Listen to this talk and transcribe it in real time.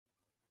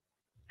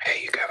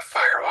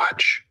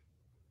watch.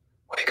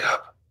 Wake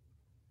up.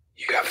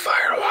 You got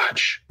fire to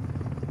watch.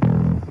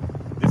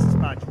 This is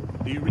Pacho.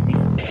 Do you read me?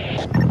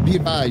 Be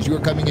advised, you are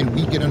coming in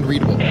weak and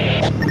unreadable.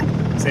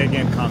 Say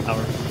again, Com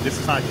Tower. This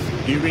is Pacho.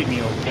 Do you read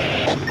me? Over.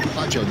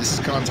 Pacho, this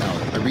is Com Tower.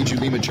 I read you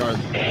Lima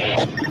Charlie.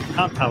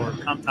 Com Tower.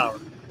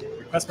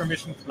 Request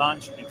permission to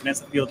launch and commence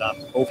the field op.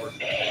 Over.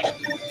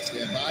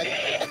 Stand by.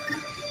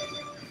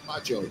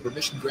 Pacho,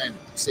 permission granted.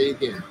 Say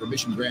again,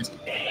 permission granted.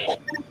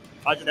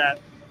 Roger that.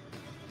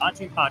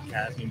 Launching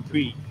podcast in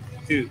 3,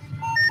 2.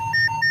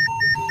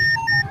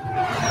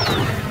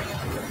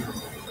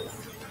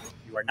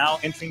 You are now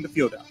entering the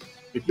field op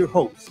with your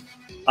host,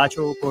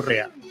 Pacho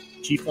Correa,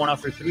 Chief Warrant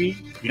Officer 3,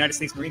 United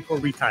States Marine Corps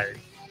retired.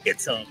 Get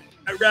some.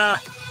 Hurrah!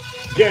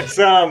 Get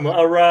some.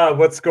 Hurrah!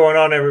 What's going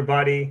on,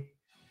 everybody?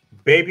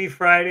 Baby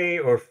Friday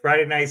or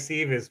Friday Night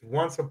Eve is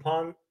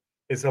upon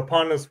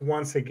us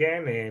once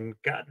again, and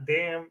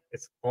goddamn,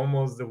 it's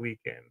almost the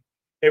weekend.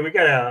 Hey, we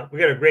got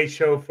a great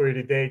show for you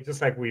today,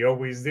 just like we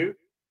always do.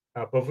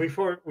 But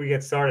before we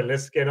get started,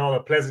 let's get all the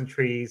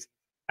pleasantries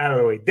out of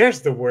the way.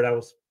 There's the word I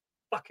was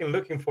fucking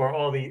looking for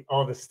all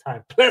this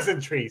time.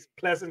 Pleasantries.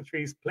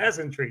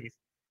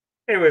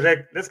 Anyways,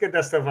 let's get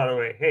that stuff out of the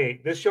way. Hey,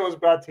 this show is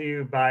brought to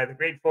you by the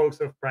great folks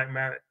of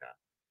Primerica.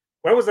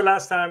 When was the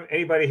last time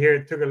anybody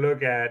here took a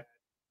look at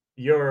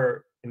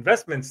your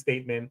investment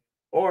statement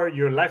or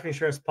your life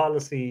insurance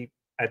policy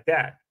at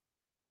that?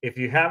 If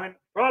you haven't,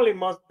 probably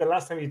the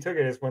last time you took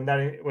it is when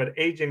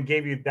agent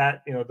gave you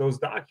that, those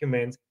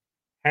documents,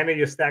 handed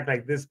you a stack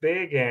like this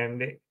big,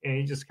 and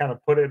you just kind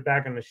of put it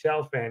back on the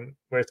shelf, and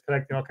where it's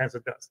collecting all kinds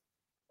of dust.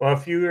 Well,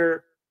 if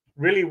you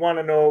really want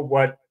to know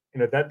what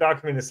that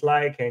document is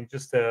like, and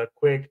just a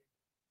quick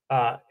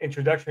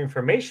introductory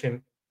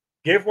information,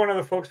 give one of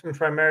the folks from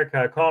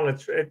Primerica a call.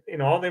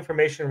 All the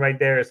information right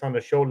there is on the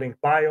show link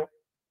bio.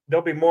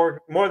 They'll be more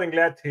than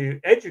glad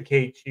to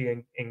educate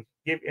you and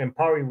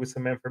empower you with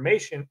some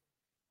information.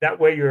 That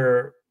way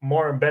you're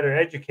more and better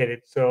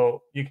educated,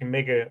 so you can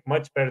make a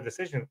much better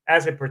decision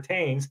as it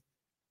pertains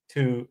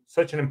to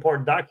such an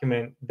important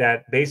document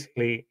that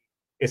basically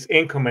is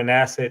income and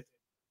asset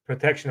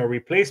protection or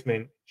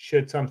replacement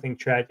should something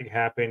tragic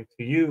happen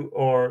to you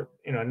or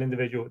an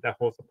individual that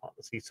holds a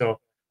policy. So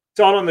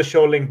it's all on the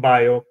show link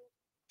bio.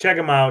 Check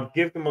them out,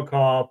 give them a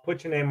call,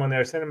 put your name on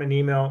there, send them an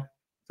email.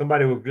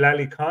 Somebody will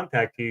gladly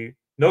contact you.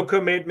 No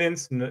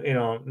commitments,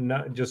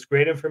 just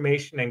great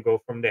information, and go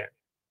from there.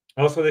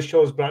 Also, this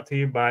show is brought to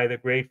you by the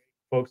great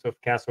folks of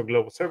Castle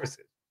Global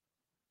Services.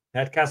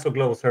 At Castle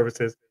Global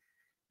Services,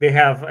 they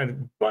have a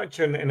bunch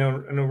and an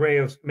array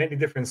of many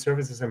different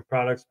services and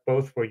products,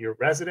 both for your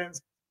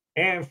residents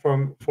and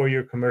for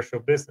your commercial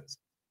business.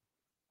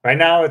 Right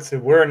now,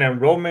 we're in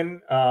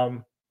enrollment.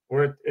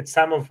 It's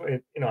time of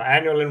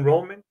annual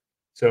enrollment.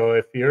 So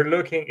if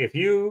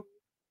you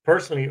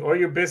personally or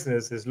your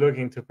business is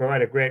looking to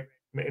provide a great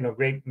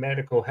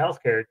medical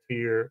health care to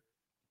your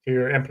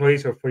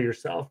employees or for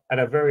yourself at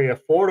a very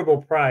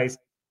affordable price,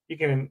 you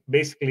can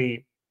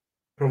basically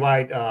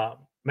provide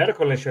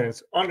medical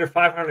insurance under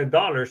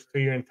 $500 to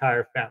your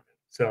entire family.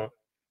 So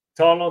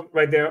it's all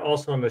right there,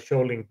 also on the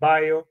show link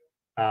bio,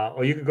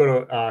 or you can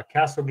go to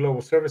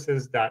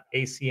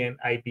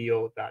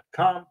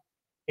castleglobalservices.acnibo.com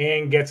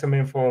and get some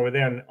info over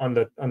there on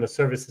the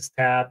services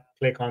tab.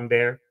 Click on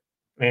there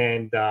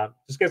and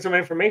just get some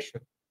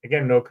information.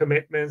 Again, no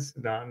commitments,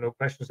 no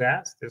questions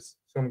asked. Just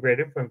some great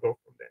info and go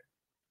from there.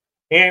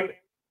 And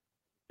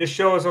this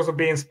show is also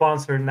being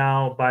sponsored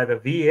now by the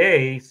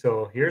VA.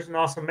 So here's an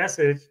awesome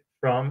message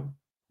from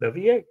the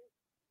VA.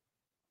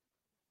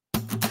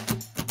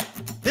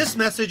 This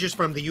message is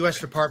from the U.S.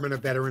 Department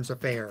of Veterans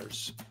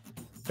Affairs.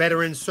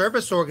 Veteran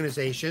service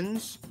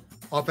organizations,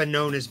 often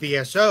known as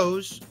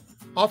VSOs,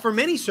 offer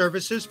many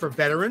services for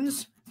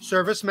veterans,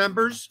 service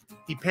members,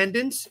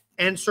 dependents,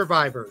 and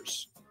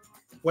survivors.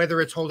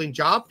 Whether it's holding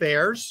job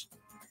fairs,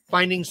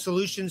 finding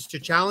solutions to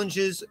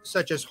challenges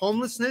such as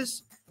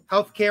homelessness,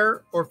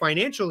 healthcare, or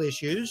financial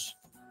issues,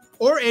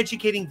 or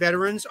educating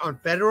veterans on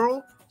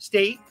federal,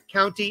 state,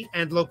 county,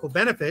 and local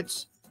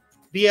benefits,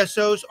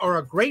 VSOs are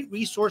a great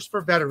resource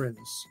for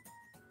veterans.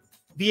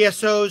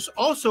 VSOs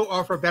also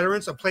offer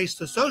veterans a place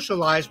to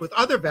socialize with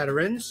other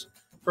veterans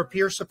for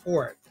peer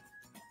support.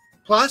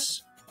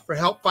 Plus, for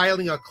help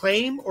filing a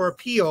claim or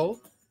appeal,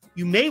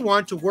 you may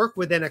want to work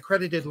with an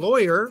accredited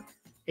lawyer,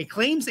 a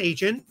claims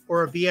agent,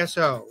 or a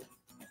VSO.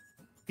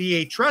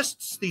 VA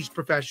trusts these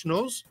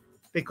professionals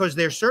because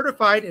they're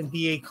certified in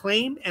VA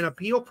claim and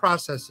appeal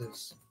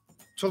processes.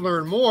 To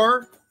learn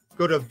more,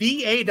 go to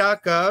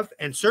va.gov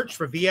and search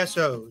for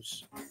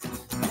VSOs.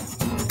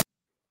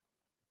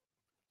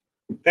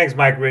 Thanks,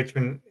 Mike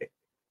Richmond.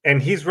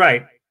 And he's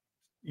right.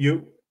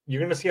 You're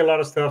going to see a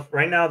lot of stuff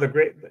right now.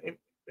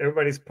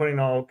 Everybody's putting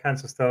all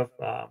kinds of stuff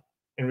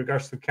in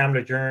regards to Camp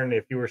Lejeune.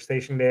 If you were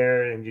stationed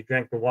there and you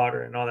drank the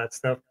water and all that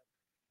stuff.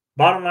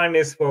 Bottom line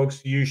is,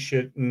 folks, you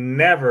should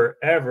never,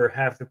 ever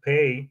have to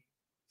pay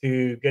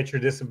to get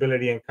your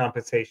disability and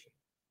compensation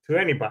to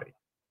anybody.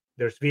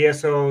 There's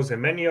VSOs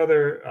and many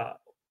other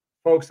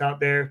folks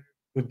out there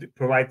who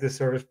provide this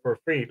service for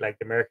free, like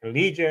the American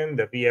Legion,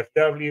 the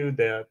VFW,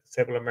 the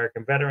Disabled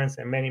American Veterans,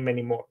 and many,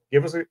 many more.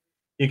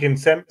 You can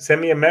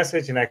send me a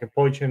message, and I can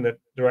point you in the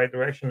right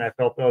direction. I've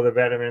helped other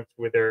veterans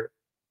with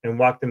and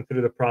walk them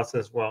through the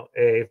process. Well,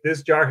 if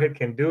this jarhead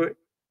can do it,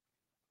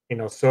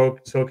 so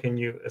can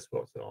you as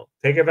well. So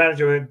take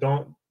advantage of it.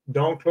 Don't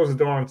close the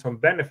door on some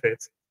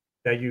benefits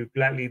that you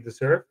gladly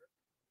deserve,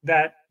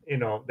 that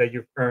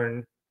you've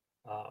earned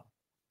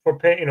for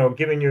paying,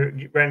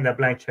 writing that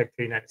blank check to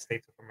the United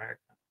States of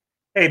America.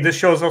 Hey, this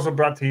show is also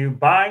brought to you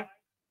by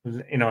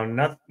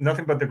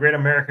nothing but the great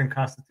American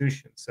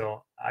Constitution.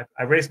 So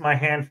I raised my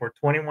hand for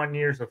 21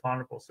 years of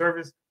honorable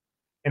service,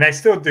 and I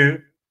still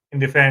do, and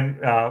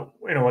defend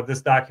what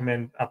this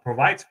document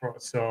provides for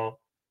us. So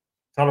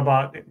it's all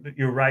about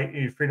your right,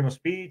 your freedom of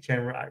speech,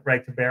 and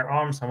right to bear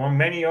arms, among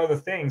many other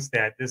things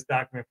that this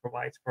document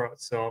provides for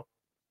us. So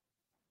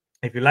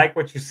if you like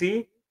what you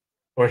see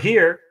or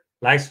hear,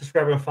 like,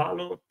 subscribe, and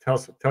follow.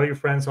 Tell your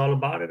friends all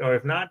about it. Or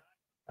if not,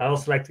 I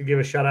also like to give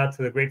a shout out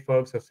to the great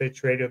folks of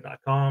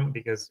SitchRadio.com,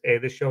 because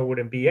this show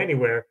wouldn't be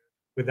anywhere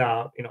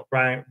without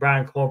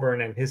Brian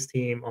Colburn and his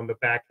team on the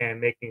back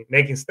end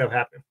making stuff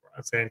happen for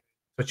us. And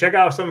so check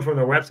out some from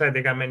their website.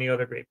 They got many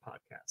other great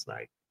podcasts,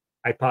 like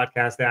I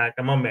Podcast That,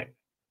 among many.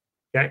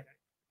 Okay.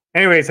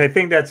 Anyways, I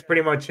think that's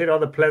pretty much it. All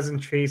the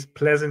pleasantries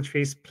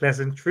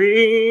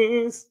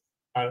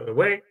out of the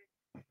way.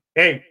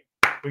 Hey,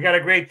 we got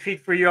a great treat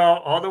for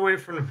y'all all the way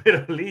from the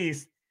Middle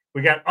East.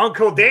 We got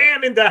Uncle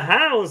Dan in the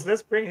house.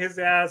 Let's bring his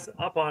ass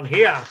up on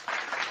here.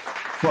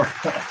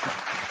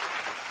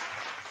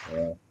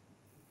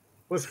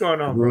 What's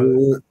going on,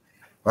 brother?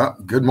 Well,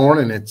 good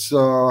morning. It's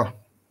a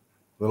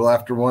little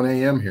after 1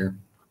 a.m. here.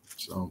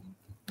 So,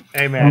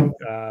 hey, man,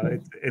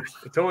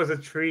 it's always a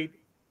treat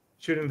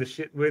shooting the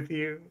shit with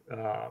you.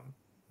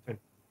 And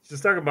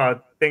just talk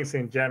about things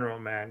in general,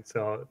 man.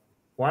 So,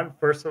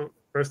 first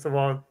of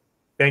all,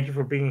 thank you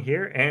for being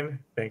here, and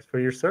thanks for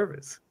your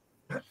service.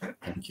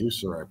 Thank you,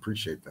 sir. I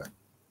appreciate that.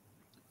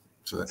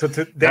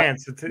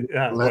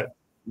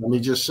 Let me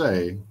just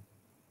say,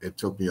 it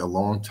took me a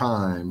long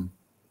time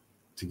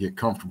to get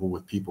comfortable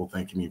with people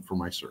thanking me for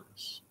my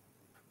service.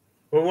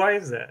 Well, why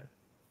is that?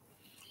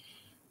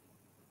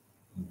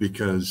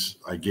 Because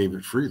I gave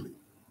it freely.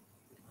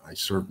 I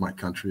served my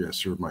country. I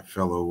served my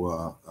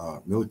fellow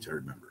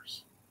military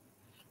members.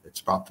 It's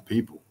about the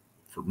people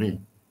for me.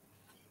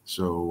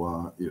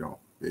 So,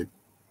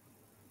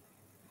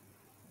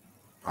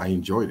 I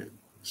enjoyed it.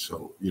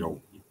 So,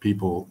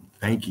 people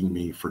thanking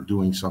me for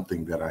doing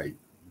something that I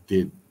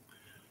did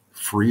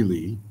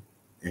freely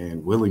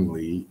and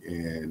willingly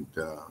and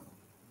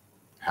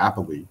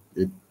happily,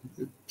 it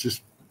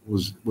just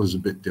was a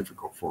bit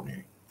difficult for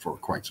me for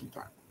quite some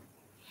time.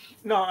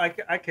 No,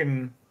 I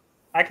can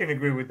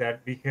agree with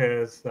that,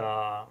 because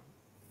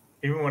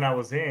even when I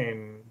was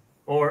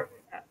or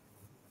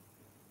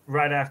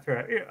right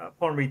after,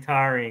 upon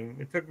retiring,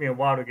 it took me a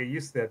while to get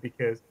used to that,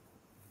 because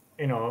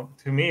to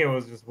me, it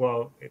was just,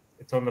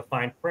 it's on the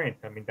fine print.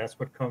 I mean, that's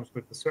what comes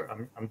with the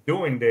service. I'm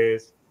doing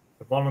this,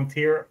 the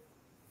volunteer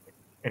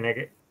and I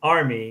get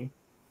army,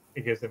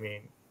 because, I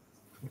mean,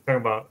 we're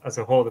talking about as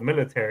a whole, the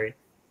military,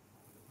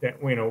 that,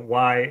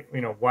 why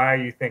are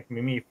you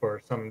thanking me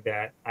for something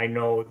that I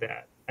know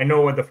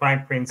what the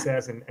fine print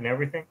says and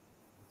everything.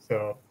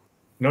 So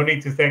no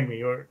need to thank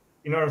me, or,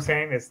 you know what I'm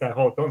saying? It's that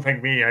whole, don't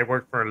thank me, I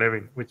work for a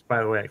living, which,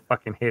 by the way, I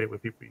fucking hate it when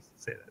people used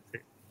to say that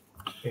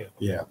too.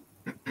 Yeah.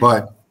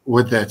 But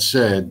with that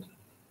said,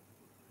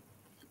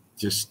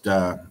 just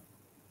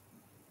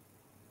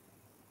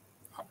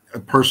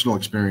personal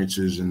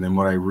experiences, and then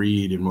what I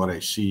read and what I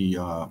see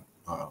on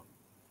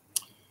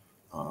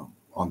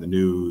the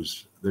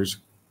news, there's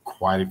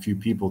quite a few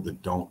people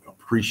that don't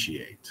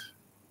appreciate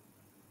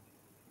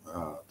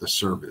the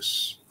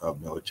service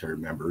of military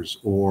members,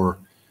 or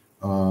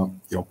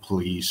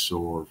police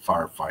or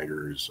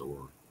firefighters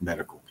or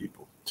medical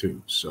people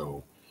too.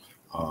 So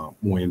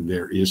when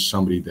there is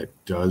somebody that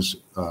does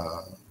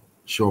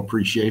show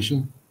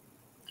appreciation,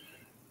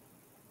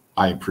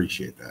 I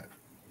appreciate that.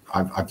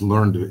 I've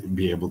learned to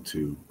be able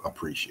to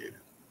appreciate it.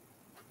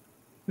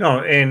 No,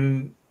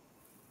 and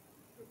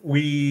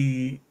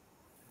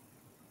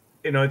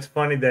it's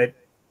funny that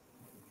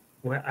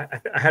I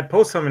had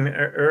posted something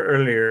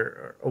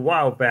earlier, a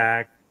while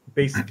back,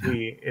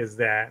 basically, is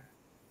that,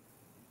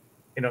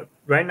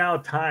 right now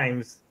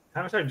times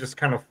are just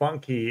kind of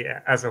funky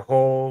as a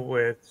whole,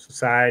 with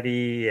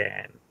society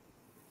and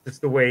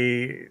just the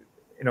way,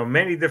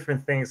 many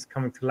different things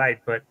coming to light.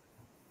 But,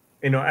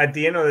 at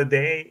the end of the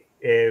day,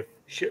 if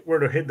shit were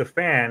to hit the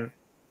fan,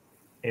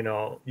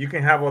 you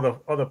can have all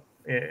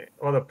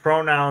the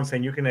pronouns,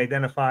 and you can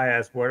identify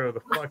as whatever the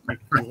fuck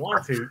you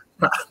want to.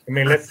 I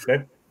mean, let's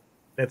say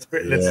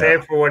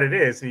it for what it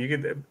is. So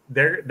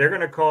they're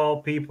gonna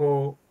call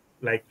people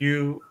like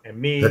you and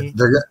me.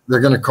 They're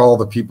gonna call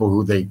the people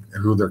who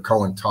they're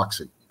calling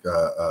toxic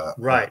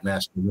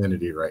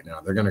masculinity right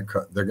now. They're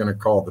gonna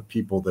call the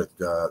people that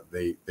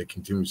they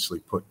continuously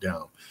put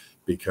down,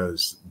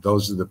 because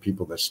those are the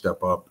people that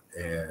step up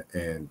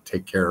and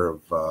take care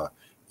of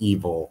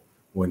evil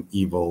when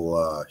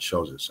evil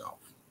shows itself.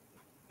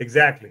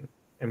 Exactly.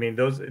 I mean,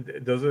 those are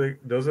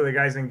the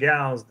guys and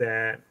gals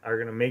that are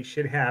gonna make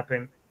shit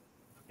happen,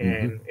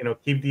 and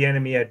keep the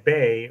enemy at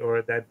bay,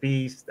 or that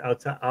beast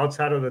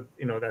outside of the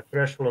that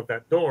threshold of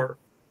that door.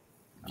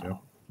 Yep.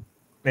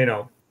 You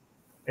know,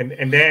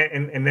 and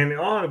then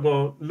oh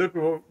well, look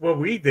what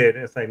we did.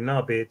 It's like,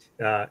 no, bitch,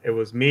 it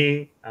was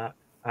me.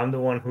 I'm the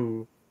one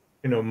who,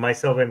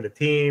 myself and the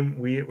team.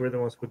 We're the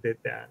ones who did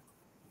that.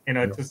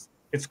 Yep.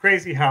 It's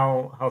crazy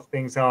how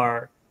things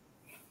are.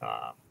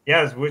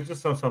 Yes, we're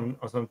just on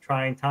some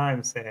trying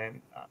times,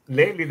 and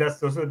lately those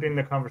have been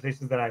the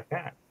conversations that I've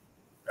had.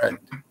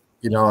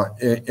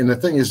 And the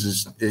thing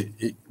is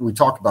we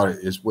talk about it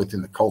is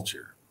within the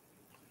culture,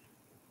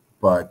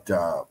 but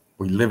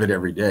we live it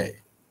every day.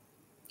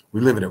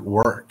 We live it at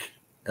work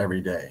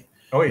every day.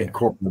 Oh yeah.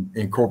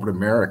 In corporate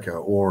America,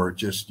 or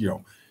just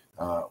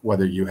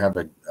whether you have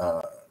a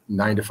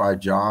 9-to-5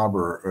 job,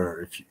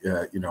 or if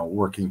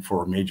working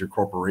for a major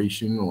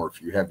corporation, or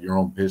if you have your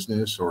own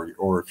business, or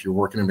if you're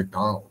working in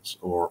McDonald's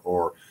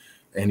or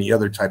any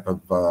other type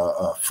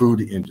of food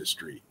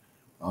industry.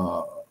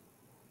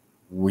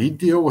 We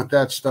deal with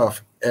that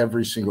stuff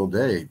every single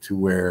day, to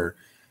where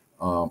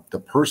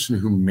the person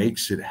who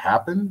makes it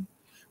happen,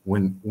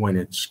 when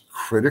it's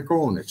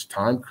critical and it's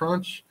time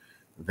crunch,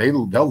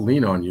 they'll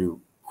lean on you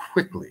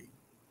quickly.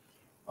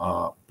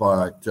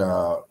 But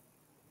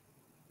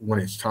when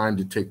it's time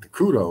to take the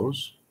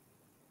kudos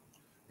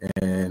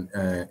and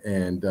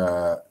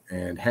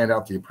hand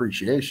out the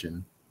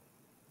appreciation,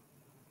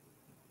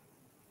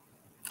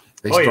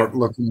 they start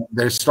looking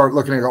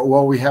and go,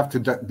 well, we have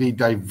to be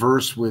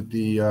diverse with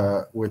the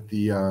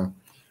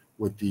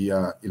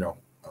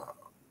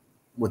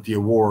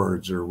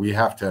awards, or we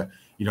have to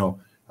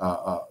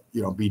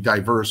be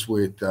diverse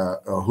with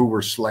who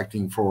we're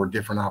selecting for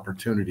different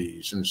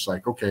opportunities. And it's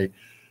like, okay,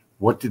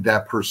 what did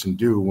that person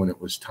do when it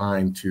was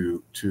time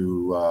to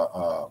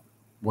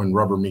when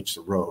rubber meets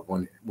the road,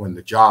 when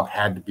the job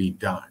had to be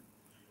done?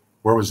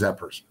 Where was that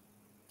person?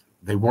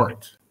 They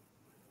weren't.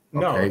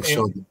 Okay,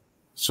 No,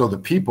 so the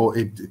people,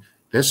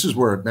 this is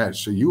where it matters.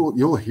 So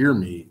you'll hear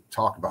me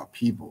talk about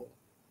people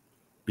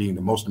being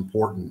the most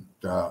important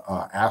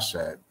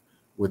asset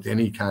with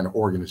any kind of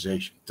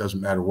organization. It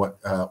doesn't matter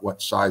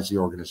what size the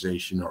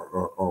organization,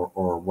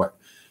 or what,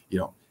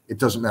 it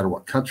doesn't matter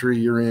what country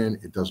you're in.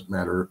 It doesn't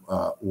matter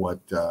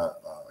what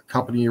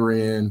company you're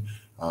in.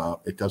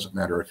 It doesn't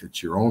matter if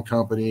it's your own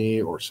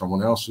company or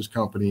someone else's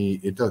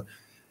company.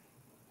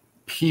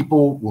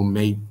 People will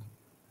make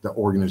the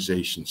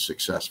organization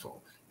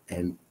successful.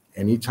 And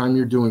anytime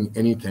you're doing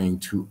anything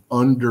to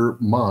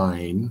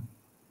undermine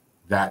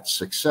that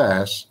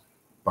success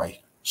by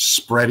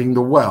spreading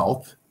the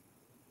wealth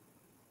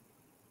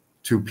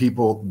to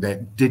people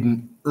that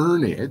didn't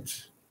earn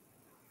it,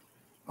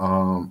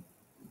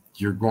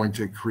 you're going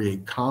to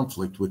create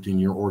conflict within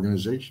your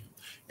organization.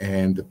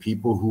 And the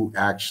people who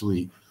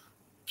actually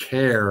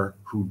care,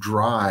 who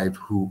drive,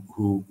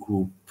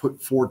 who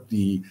put forth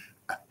the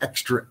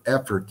extra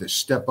effort to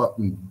step up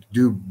and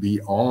do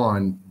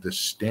beyond the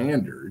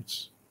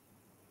standards,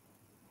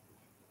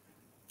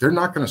 they're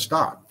not going to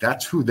stop.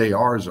 That's who they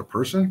are as a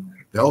person.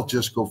 They'll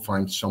just go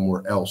find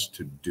somewhere else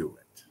to do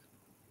it.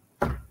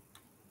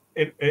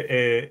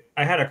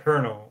 I had a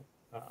colonel.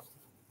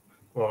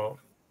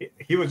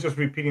 He was just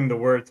repeating the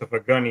words of a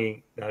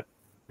gunny that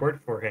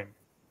worked for him,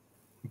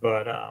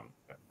 but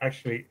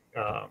actually,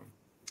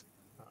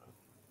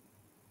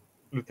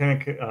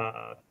 Lieutenant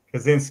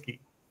Kaczynski.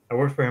 I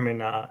worked for him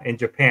in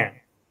Japan.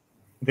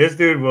 This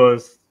dude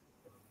was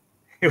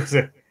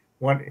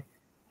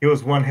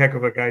one heck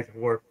of a guy to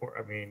work for.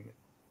 I mean,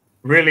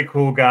 really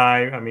cool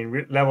guy. I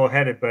mean,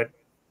 level-headed, but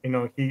he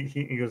goes,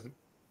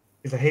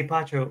 he's like, hey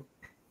Pacho,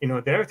 did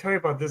I ever tell you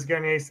about this guy?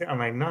 I'm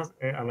like, no,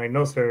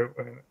 sir.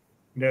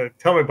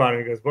 Tell me about it.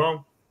 He goes,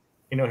 well,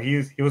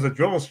 he was a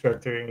drill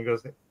instructor, and he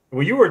goes,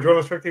 well, you were a drill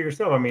instructor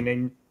yourself. I mean,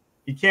 and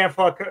you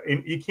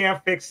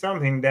can't fix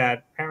something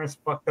that parents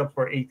fucked up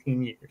for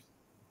 18 years.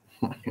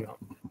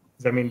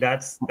 I mean,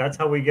 that's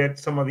how we get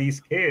some of these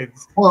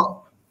kids.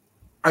 Well,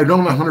 I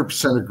don't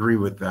 100% agree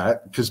with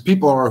that, because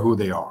people are who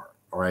they are,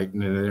 all right?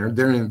 And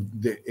they're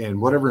in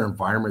whatever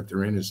environment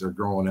they're in as they're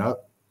growing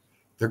up,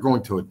 they're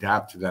going to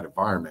adapt to that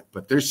environment,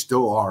 but they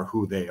still are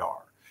who they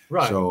are.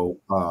 Right. So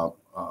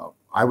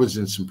I was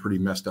in some pretty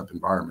messed up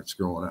environments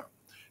growing up,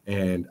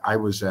 and I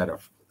was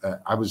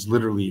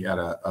literally at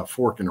a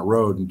fork in the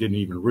road and didn't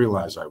even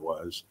realize I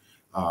was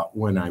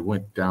when I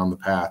went down the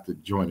path to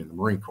joining the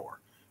Marine Corps.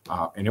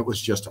 And it was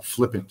just a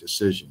flippant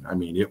decision. I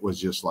mean, it was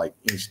just like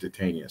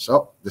instantaneous.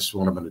 Oh, this is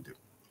what I'm going to do.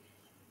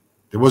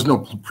 There was no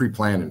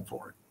pre-planning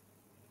for it.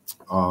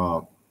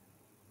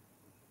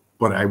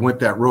 But I went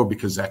that road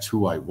because that's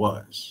who I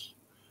was.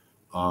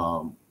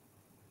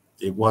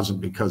 It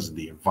wasn't because of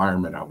the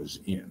environment I was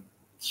in.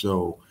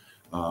 So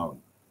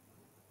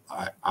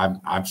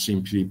I've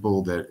seen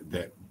people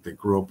that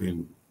grew up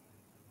in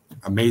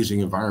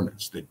amazing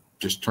environments that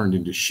just turned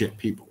into shit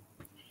people.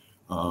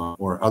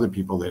 Or other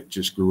people that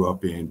just grew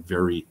up in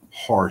very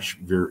harsh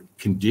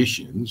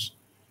conditions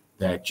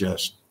that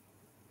just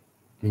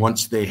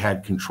once they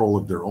had control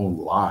of their own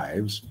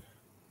lives,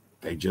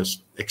 they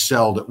just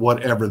excelled at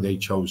whatever they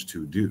chose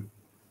to do.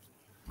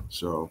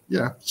 So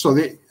yeah,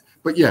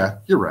 but yeah,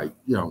 you're right.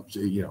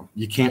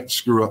 You can't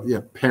screw up.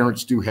 Yeah,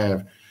 parents do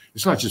have.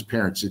 It's not just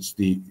parents. It's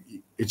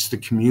the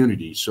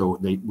community. So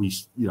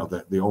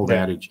the old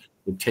adage,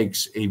 it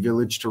takes a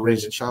village to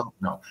raise a child.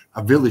 No,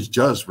 a village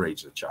does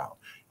raise a child.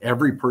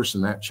 Every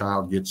person that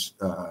child gets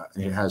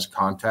has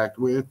contact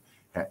with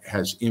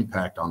has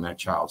impact on that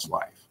child's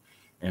life,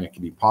 and it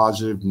can be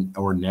positive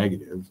or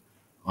negative.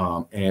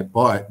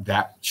 But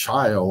that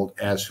child,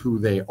 as who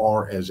they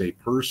are as a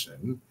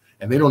person,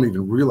 and they don't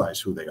even realize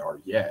who they are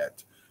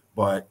yet,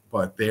 but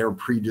their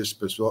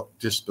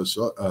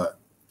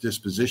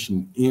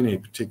disposition in a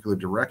particular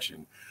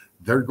direction,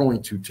 they're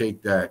going to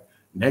take that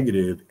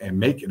negative and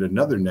make it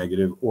another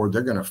negative, or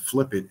they're going to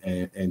flip it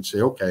and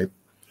say, okay,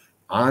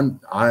 I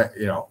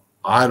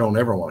don't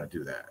ever want to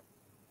do that,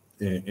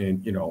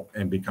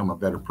 and become a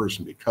better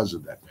person because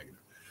of that negative.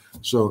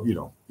 So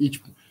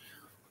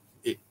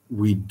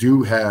we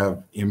do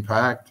have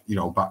impact,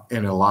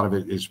 and a lot of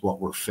it is what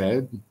we're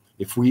fed.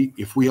 If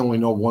we only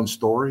know one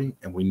story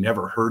and we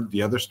never heard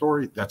the other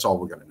story, that's all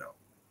we're going to know.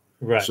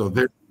 Right. So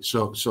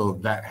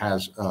that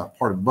has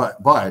part of,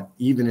 but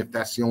even if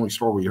that's the only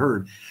story we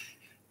heard,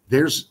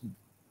 there's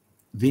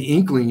the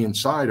inkling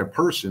inside a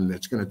person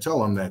that's going to tell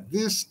them that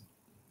this,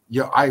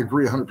 I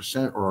agree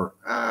 100%, or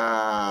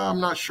I'm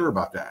not sure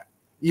about that.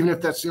 Even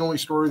if that's the only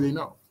story they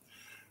know,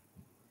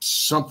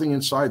 something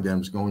inside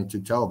them is going to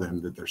tell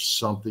them that there's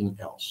something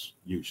else,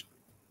 usually.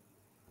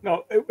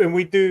 No, and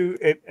we do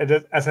it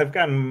as I've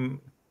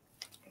gotten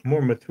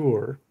more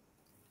mature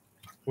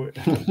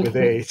with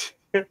age.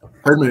 Wait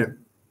a minute.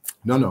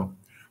 No,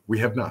 we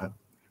have not.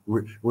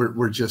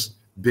 We're just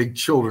big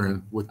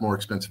children with more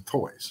expensive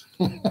toys.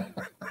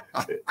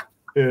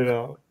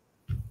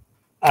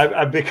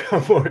 I've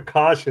become more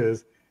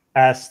cautious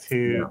as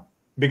to,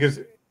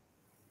 because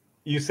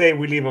you say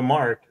we leave a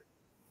mark.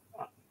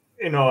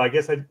 I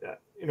guess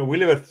we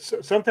leave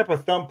some type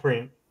of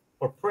thumbprint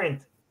or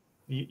print.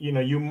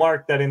 You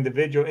mark that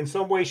individual in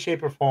some way,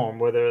 shape, or form,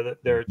 whether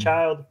they're a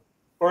child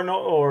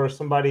or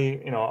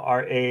somebody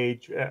our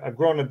age, a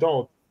grown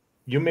adult.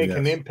 You make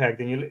an impact,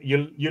 and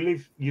you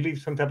leave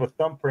some type of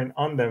thumbprint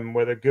on them,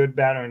 whether good,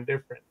 bad, or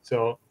indifferent.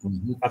 So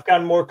I've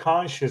gotten more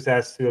conscious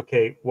as to,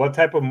 okay, what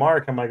type of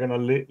mark am I going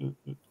to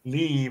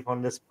leave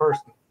on this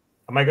person?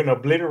 Am I going to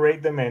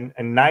obliterate them and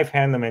knife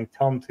hand them and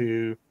tell them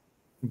to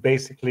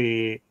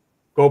basically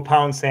go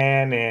pound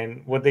sand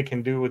and what they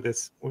can do with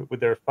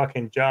their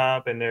fucking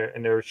job and their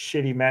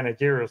shitty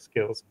managerial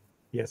skills?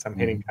 Yes, I'm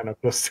hitting kind of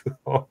close to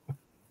home.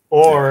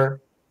 Or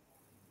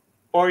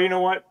you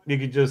know what? You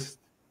could just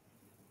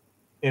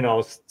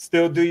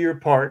still do your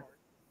part,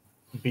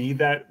 be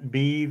that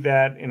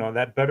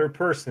that better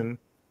person,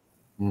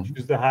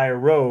 choose the higher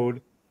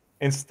road,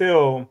 and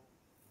still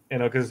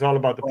because it's all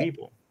about the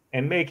people,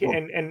 and make it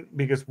and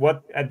because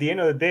what at the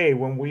end of the day,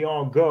 when we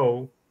all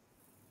go,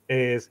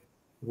 is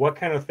what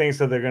kind of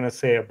things are they going to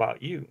say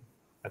about you?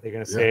 Are they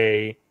going to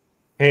say,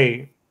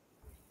 hey,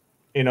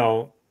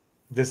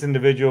 this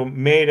individual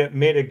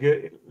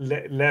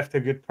left a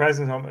good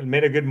presence on,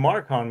 made a good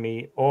mark on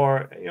me,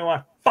 or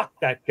what, fuck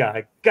that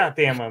guy,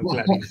 goddamn, I'm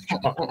glad he's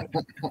gone.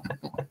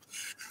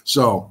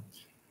 So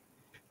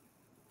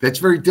that's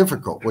very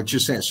difficult what you're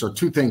saying. So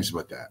two things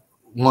about that.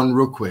 One,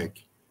 real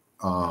quick,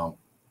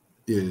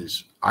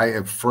 is I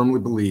have firmly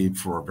believed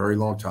for a very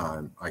long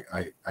time.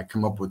 I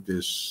come up with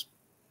this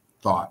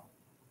thought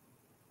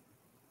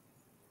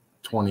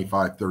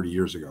 25, 30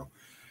 years ago.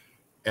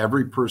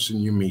 Every person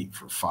you meet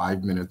for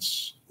 5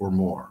 minutes or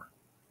more,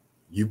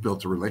 you've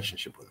built a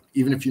relationship with them,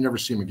 even if you never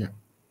see them again.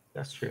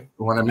 That's true.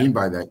 But what I mean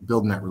by that,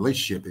 building that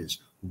relationship, is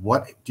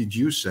what did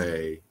you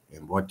say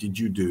and what did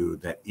you do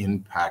that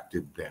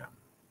impacted them?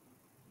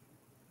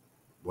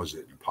 Was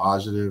it a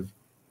positive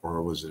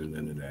or was it in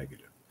a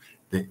negative?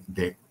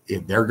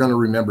 If they're going to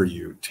remember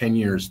you 10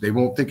 years, they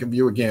won't think of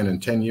you again.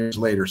 And 10 years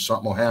later,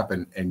 something will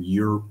happen and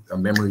a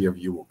memory of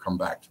you will come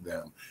back to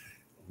them.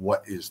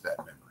 What is that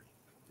memory?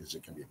 Is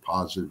it can be a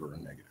positive or a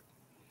negative?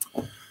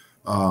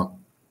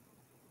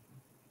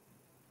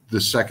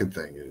 The second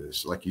thing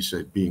is, like you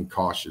said, being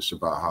cautious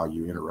about how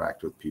you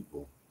interact with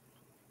people.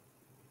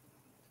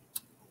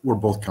 We're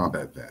both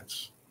combat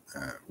vets.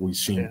 We've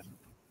seen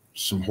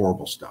some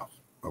horrible stuff.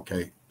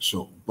 Okay.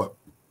 So, but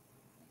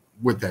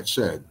with that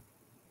said,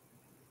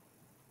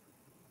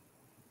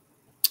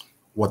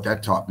 what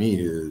that taught me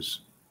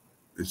is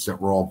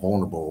that we're all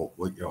vulnerable.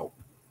 We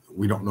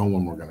don't know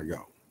when we're going to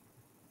go.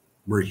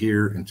 We're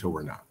here until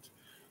we're not.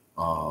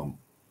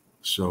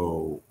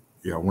 So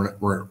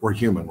we're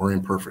human. We're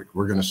imperfect.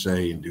 We're going to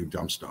say and do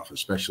dumb stuff,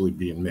 especially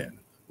being men.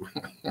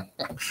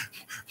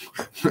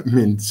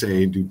 Men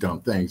say and do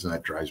dumb things, and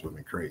that drives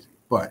women crazy.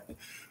 But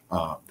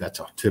that's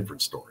a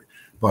different story.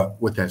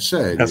 But with that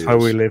said, that's why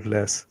we live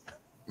less.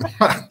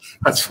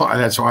 That's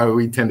why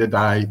we tend to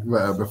die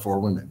before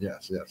women.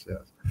 Yes.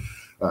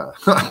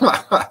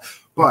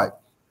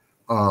 But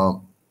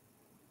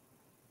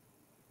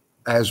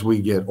as we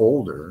get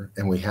older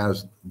and we have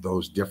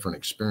those different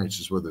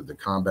experiences, whether the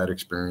combat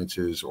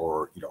experiences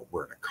or,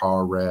 we're in a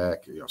car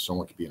wreck,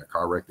 someone could be in a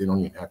car wreck. They don't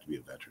even have to be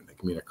a veteran. They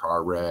can be in a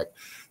car wreck.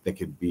 They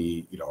could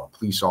be, a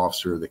police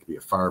officer. They could be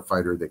a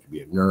firefighter. They could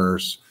be a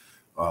nurse.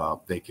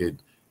 They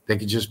could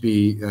just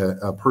be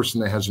a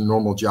person that has a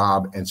normal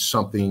job and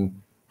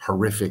something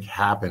horrific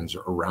happens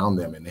around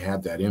them and they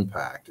have that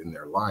impact in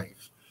their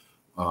life,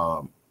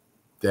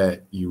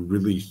 that you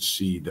really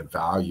see the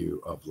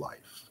value of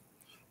life.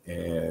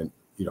 And,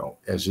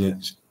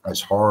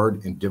 as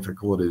hard and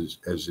difficult as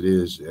it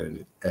is,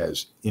 and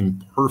as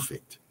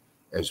imperfect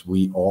as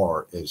we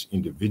are as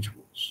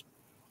individuals,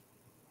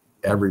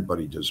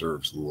 everybody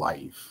deserves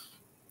life.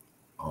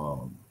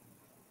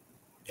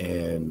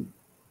 And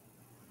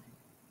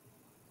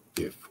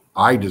if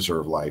I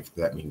deserve life,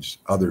 that means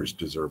others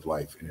deserve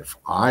life. And if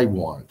I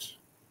want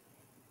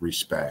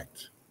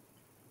respect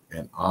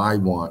and I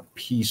want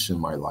peace in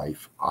my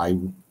life, I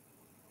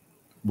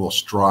will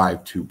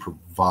strive to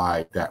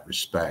provide that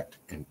respect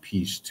and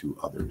peace to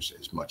others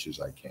as much as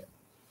I can,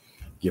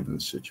 given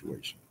the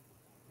situation.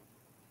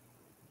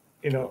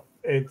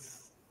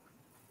 It's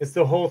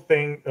the whole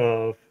thing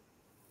of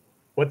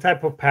what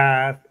type of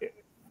path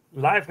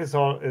life is.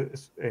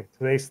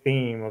 Today's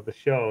theme of the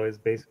show is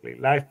basically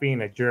life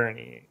being a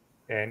journey,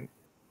 and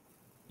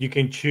you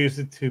can choose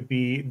it to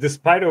be,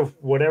 despite of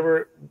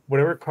whatever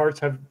cards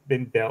have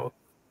been dealt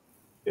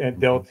and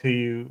dealt to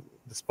you,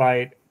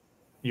 despite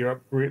your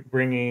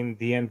upbringing,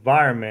 the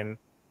environment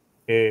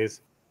is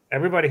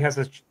everybody has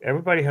a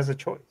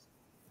choice.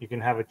 You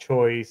can have a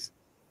choice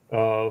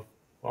of,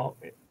 well,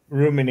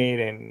 ruminate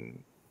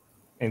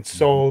and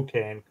sulk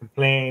and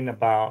complain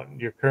about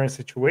your current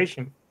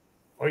situation,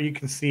 or you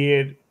can see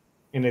it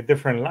in a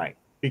different light,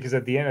 because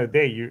at the end of the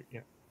day,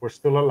 we're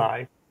still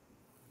alive.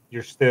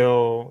 You're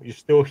still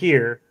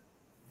here.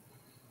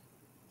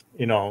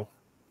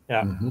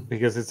 Yeah,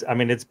 because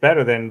it's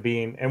better than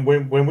being. And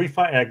when we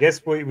find, I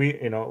guess we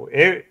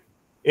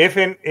if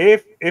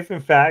in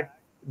fact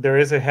there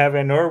is a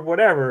heaven or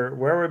whatever,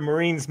 wherever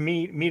Marines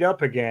meet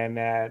up again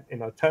at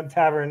Tun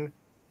Tavern,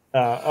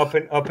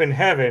 up in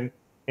heaven,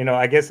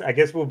 I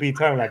guess we'll be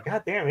talking like,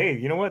 God damn, hey,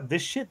 you know what,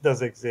 this shit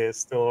does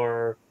exist.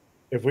 Or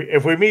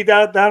if we meet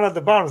down at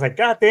the bottom, it's like,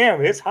 God damn,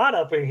 it's hot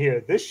up in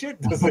here, this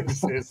shit does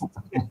exist.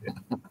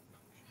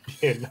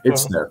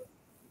 It's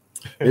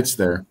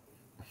there.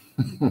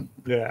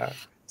 Yeah.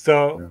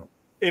 So,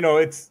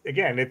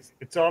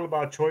 it's all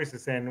about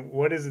choices. And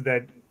what is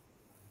it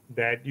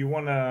that you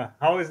want to,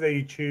 how is that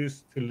you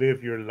choose to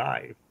live your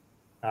life?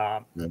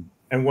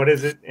 And what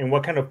is it, and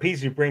what kind of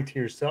peace you bring to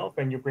yourself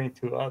and you bring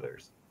to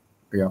others?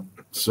 Yeah.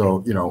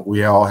 So,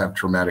 we all have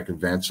traumatic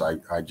events.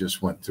 I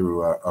just went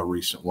through a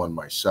recent one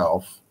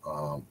myself.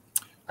 I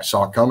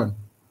saw it coming.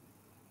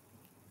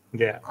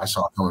 Yeah. I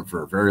saw it coming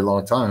for a very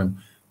long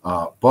time.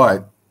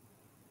 But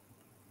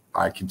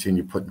I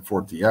continue putting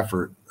forth the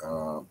effort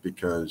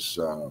because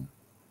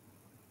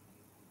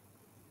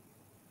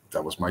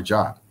that was my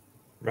job.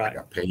 Right.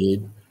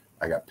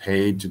 I got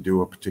paid to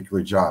do a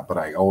particular job, but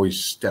I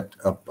always stepped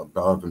up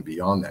above and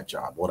beyond that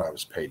job, what I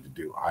was paid to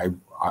do.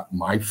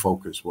 My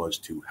focus was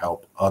to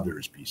help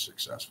others be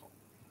successful.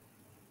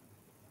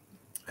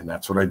 And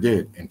that's what I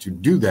did. And to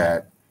do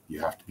that, you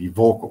have to be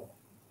vocal.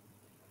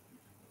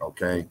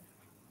 Okay?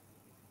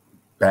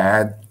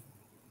 Bad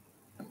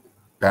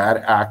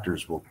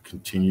actors will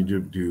continue to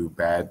do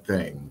bad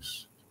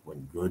things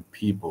when good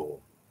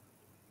people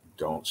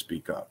don't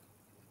speak up.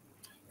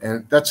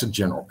 And that's a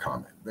general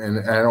comment.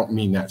 And I don't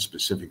mean that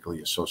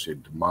specifically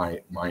associated to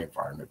my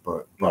environment,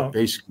 but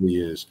basically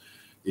is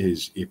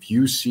if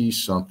you see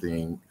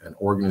something, an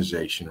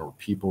organization or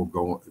people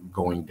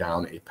going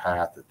down a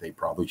path that they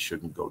probably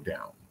shouldn't go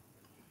down,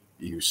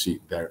 you see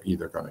they're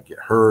either going to get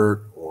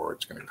hurt, or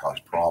it's going to cause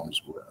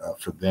problems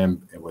for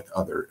them and with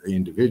other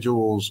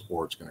individuals,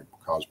 or it's going to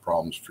cause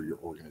problems for your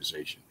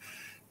organization.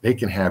 They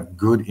can have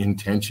good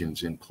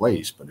intentions in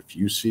place, but if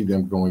you see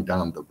them going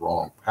down the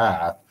wrong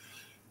path,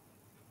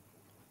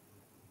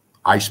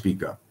 I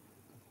speak up.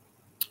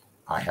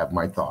 I have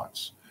my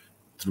thoughts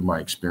through my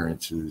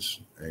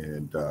experiences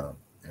and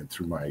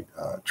through my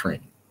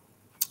training,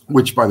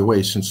 which, by the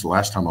way, since the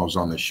last time I was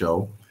on the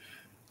show,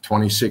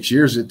 26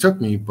 years it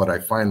took me, but I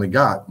finally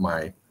got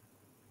my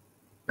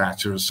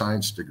Bachelor of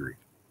Science degree.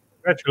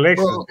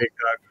 Congratulations, Big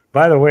Dog.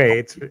 By the way,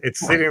 it's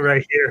sitting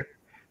right here.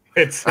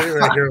 It's sitting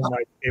right here on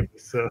my table.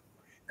 So,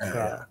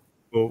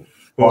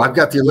 well, I've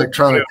got the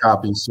electronic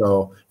copy,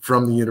 so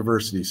from the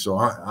university, so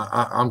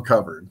I'm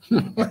covered.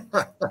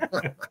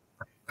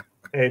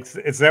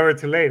 It's never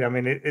too late. I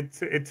mean,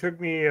 it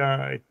took me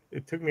a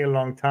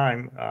long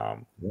time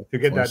to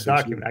get that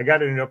document. I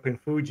got it up in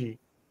Fuji,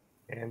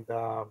 and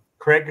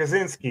Craig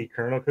Kaczynski,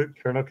 Colonel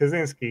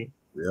Kaczynski.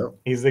 Yep.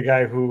 He's the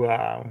guy who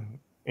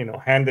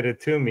handed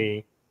it to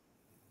me.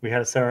 We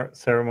had a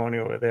ceremony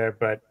over there,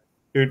 but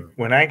dude,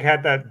 when I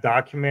had that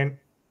document,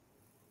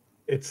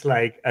 it's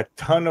like a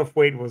ton of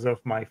weight was off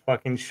my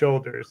fucking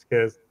shoulders,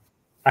 because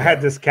I had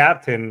this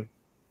captain,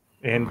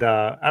 and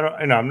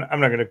I'm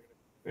not gonna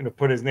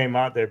put his name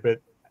out there,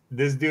 but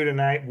this dude and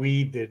I,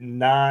 we did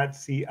not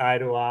see eye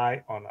to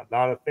eye on a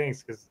lot of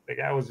things because the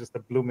guy was just a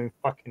blooming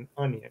fucking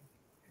onion.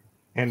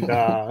 And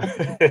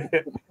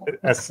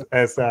as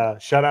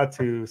shout out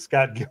to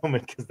Scott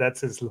Gilman because that's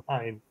his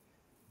line.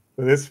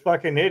 So this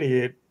fucking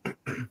idiot.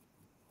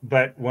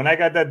 But when I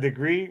got that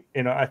degree,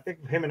 you know, I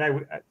think him and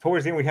I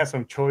towards the end we had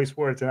some choice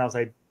words, and I was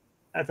like,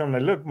 I told him,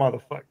 like, look,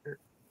 motherfucker.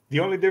 The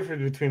only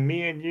difference between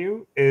me and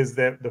you is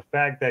that the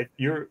fact that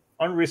you're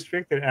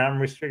unrestricted and I'm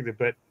restricted,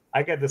 but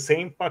I get the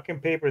same fucking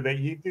paper that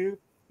you do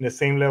and the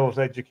same level of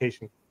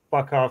education.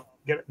 Fuck off.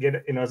 Get you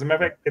know, as a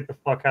matter of fact, get the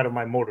fuck out of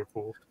my motor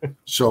pool.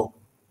 So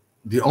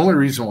the only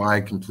reason why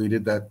I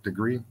completed that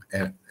degree,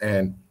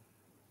 and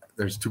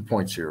there's 2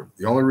 points here.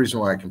 The only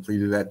reason why I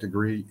completed that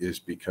degree is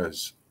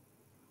because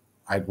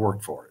I'd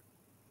worked for it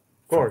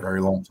for a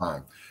very long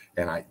time.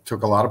 And I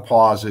took a lot of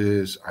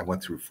pauses. I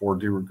went through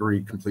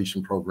 4-degree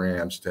completion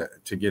programs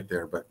to get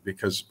there. But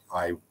because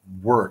I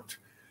worked,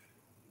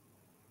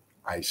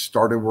 I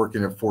started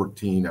working at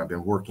 14. I've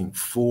been working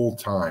full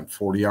time,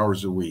 40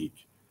 hours a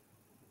week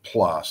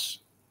plus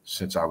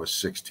since I was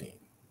 16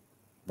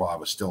 while I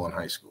was still in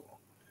high school.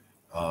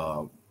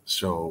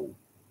 So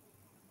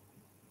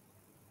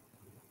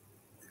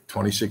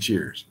 26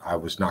 years, I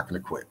was not going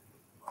to quit.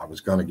 I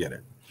was going to get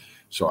it.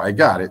 So I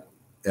got it,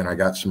 and I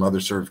got some other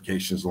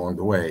certifications along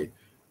the way.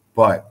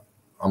 But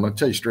I'm going to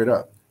tell you straight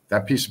up,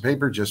 that piece of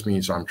paper just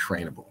means I'm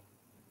trainable.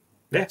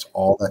 That's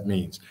all that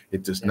means.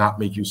 It does not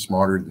make you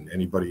smarter than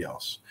anybody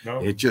else. No.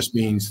 It just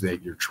means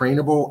that you're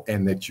trainable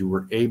and that you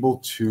were able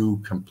to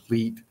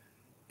complete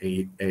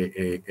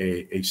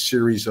a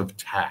series of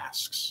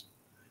tasks.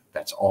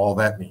 That's all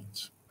that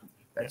means.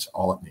 That's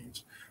all it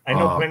means. I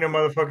know plenty of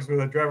motherfuckers with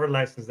a driver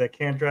license that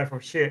can't drive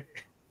for shit.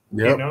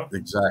 Yep, you know?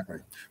 Exactly.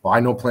 Well, I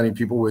know plenty of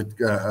people with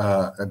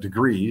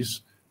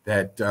degrees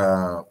that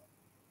are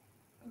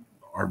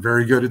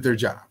very good at their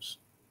jobs.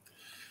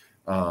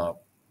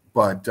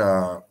 But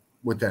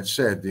with that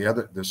said,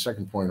 the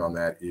second point on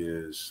that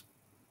is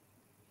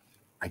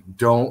I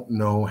don't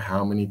know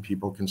how many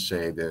people can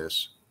say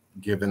this,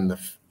 given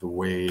the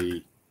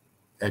way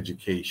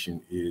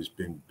education has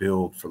been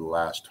built for the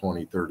last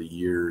 20, 30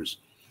 years.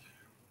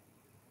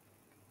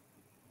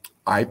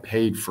 I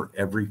paid for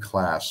every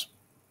class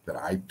that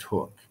I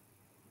took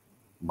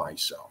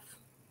myself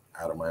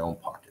out of my own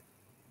pocket.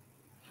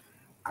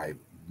 I've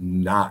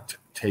not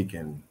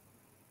taken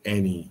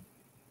any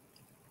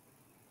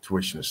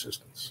tuition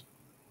assistance.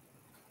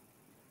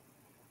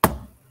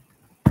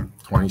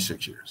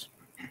 26 years.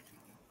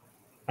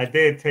 I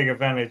did take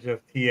advantage of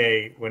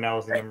TA when I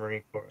was in the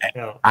Marine Corps.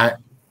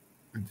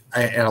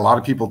 And a lot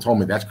of people told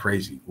me that's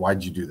crazy.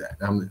 Why'd you do that?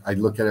 I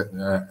look at it,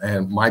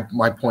 and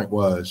my point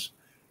was,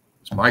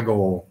 it's my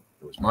goal.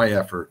 It was my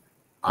effort.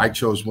 I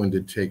chose when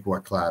to take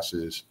what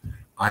classes.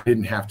 I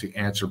didn't have to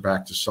answer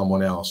back to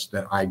someone else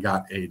that I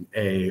got an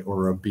A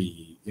or a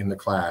B in the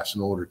class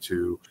in order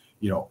to,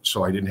 you know,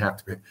 so I didn't have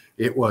to pay.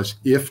 It was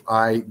if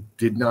I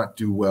did not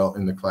do well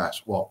in the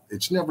class. Well,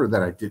 it's never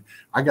that I did.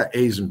 I got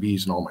A's and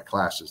B's in all my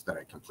classes that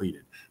I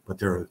completed, but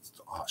there are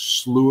a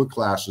slew of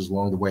classes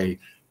along the way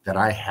that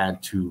I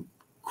had to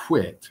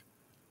quit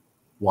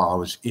while I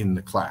was in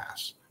the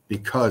class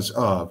because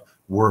of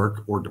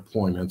work or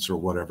deployments or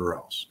whatever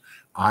else.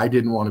 I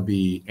didn't want to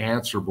be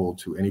answerable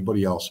to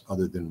anybody else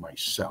other than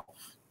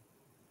myself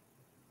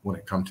when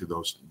it comes to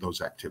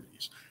those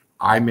activities.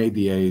 I made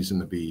the A's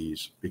and the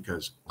B's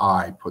because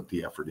I put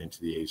the effort into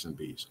the A's and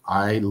B's.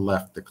 I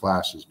left the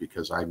classes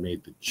because I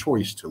made the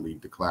choice to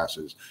leave the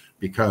classes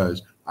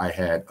because I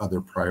had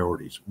other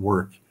priorities,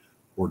 work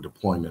or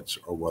deployments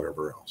or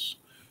whatever else.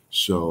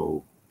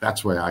 So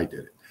that's why I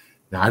did it.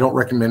 Now, I don't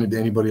recommend it to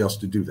anybody else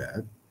to do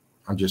that.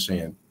 I'm just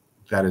saying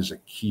that is a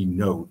key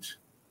note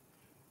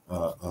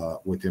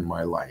within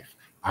my life.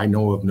 I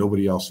know of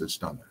nobody else that's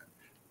done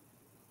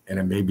that. And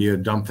it may be a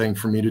dumb thing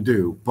for me to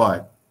do,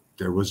 but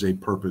there was a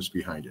purpose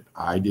behind it.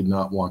 I did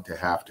not want to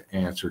have to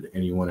answer to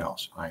anyone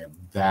else. I am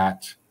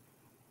that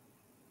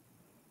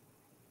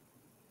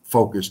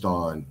focused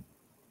on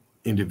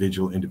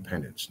individual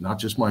independence, not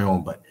just my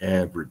own, but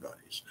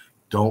everybody's.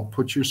 Don't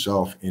put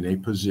yourself in a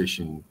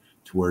position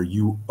to where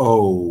you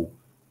owe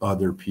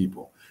other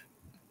people.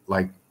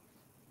 Like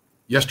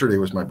yesterday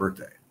was my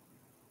birthday.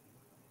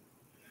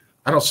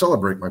 I don't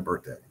celebrate my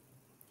birthday.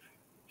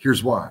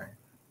 Here's why.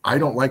 I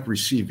don't like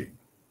receiving.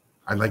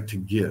 I like to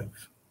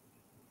give.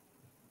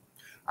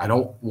 I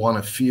don't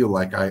want to feel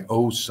like I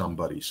owe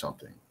somebody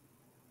something.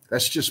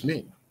 That's just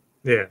me.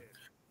 Yeah.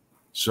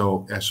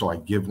 So I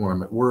give when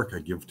I'm at work. I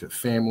give to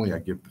family. I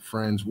give to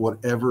friends,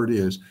 whatever it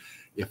is.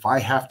 If I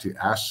have to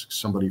ask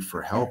somebody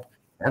for help,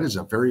 that is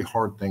a very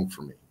hard thing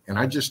for me. And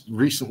I just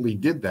recently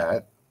did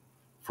that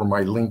for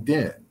my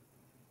LinkedIn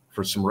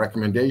for some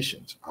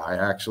recommendations. I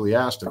actually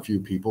asked a few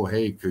people,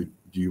 hey, do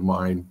you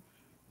mind,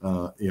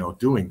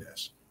 doing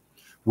this?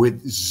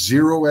 With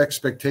zero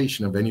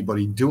expectation of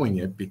anybody doing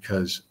it,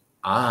 because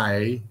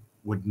I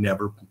would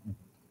never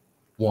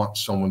want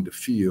someone to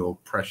feel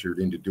pressured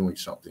into doing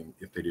something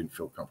if they didn't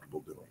feel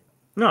comfortable doing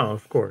it. No,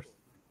 of course.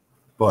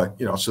 But,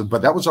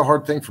 but that was a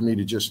hard thing for me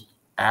to just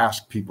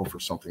ask people for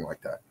something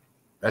like that.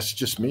 that's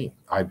just me.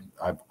 I've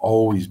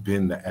always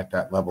been at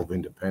that level of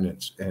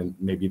independence, and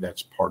maybe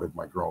that's part of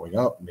my growing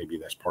up. Maybe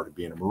that's part of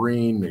being a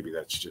Marine. Maybe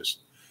that's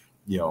just,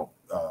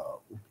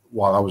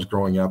 while I was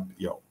growing up,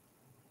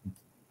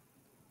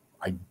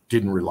 I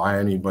didn't rely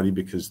on anybody,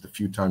 because the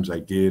few times I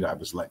did, I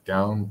was let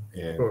down,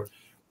 and Sure.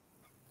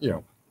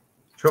 whatever.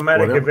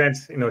 Traumatic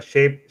events,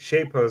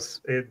 shape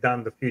us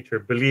down the future.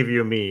 Believe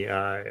you me.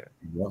 And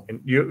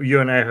you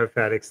and I have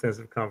had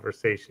extensive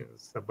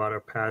conversations about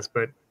our past.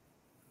 But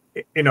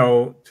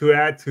to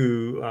add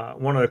to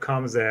one of the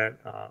comments that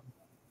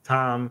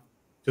Tom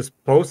just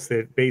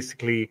posted,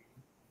 basically,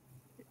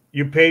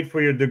 you paid for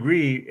your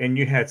degree and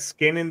you had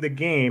skin in the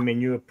game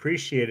and you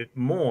appreciate it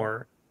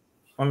more,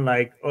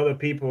 unlike other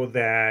people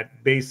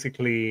that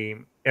basically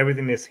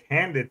everything is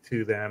handed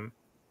to them,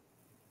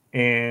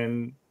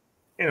 and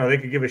they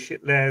could give a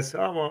shit less.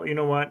 Oh, well, you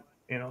know what?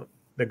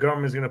 The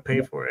government's going to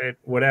pay for it,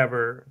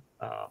 whatever.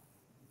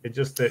 It's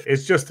just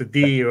a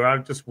D, or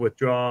I'll just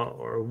withdraw,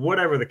 or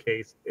whatever the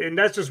case. And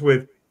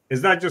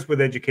it's not just with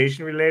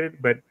education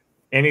related, but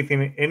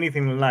anything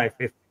in life.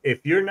 If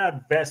you're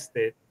not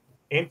vested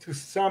into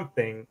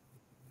something,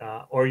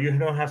 or you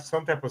don't have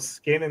some type of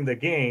skin in the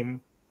game,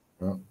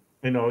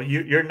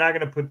 you're not going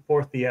to put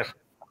forth the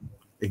effort.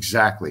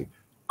 Exactly.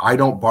 I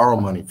don't borrow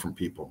money from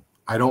people.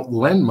 I don't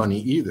lend money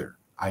either.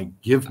 I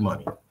give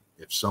money.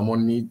 If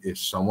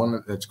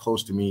someone that's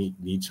close to me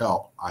needs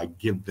help, I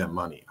give them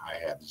money. I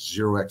have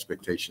zero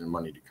expectation of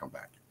money to come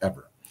back,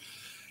 ever.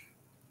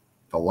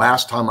 The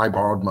last time I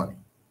borrowed money,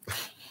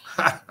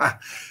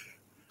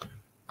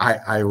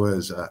 I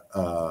was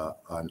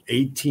an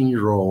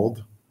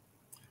 18-year-old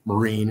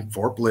Marine,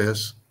 Fort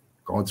Bliss,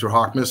 going through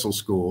Hawk Missile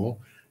School,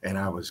 and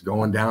I was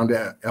going down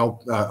to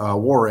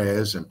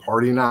Juarez and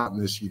partying out.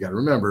 And this, you got to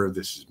remember,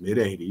 this is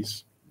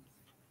mid-'80s.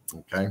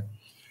 Okay.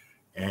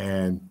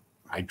 And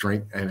I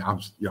drank, and I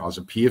was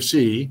a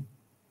PFC.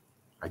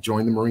 I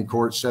joined the Marine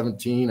Corps at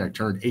 17. I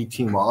turned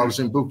 18 while I was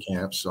in boot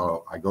camp.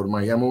 So I go to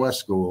my MOS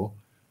school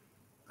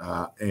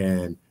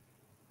and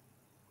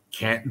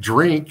can't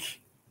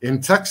drink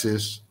in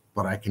Texas,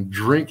 but I can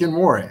drink in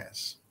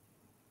Juarez.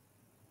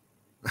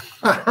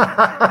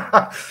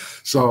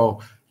 So,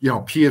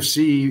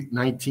 PFC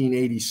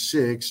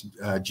 1986,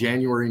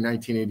 January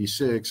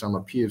 1986, I'm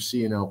a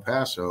PFC in El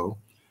Paso,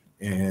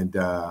 and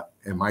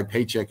my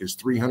paycheck is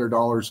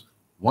 $300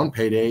 one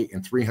payday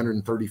and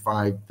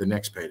 $335 the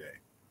next payday,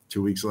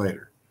 2 weeks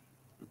later.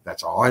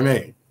 That's all I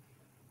made.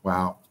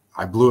 Wow.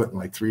 I blew it in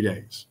like 3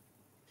 days.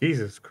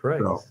 Jesus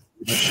Christ.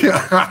 So,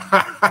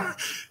 I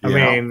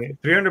mean,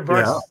 $300.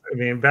 Yeah. I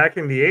mean, back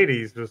in the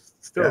 80s was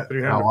still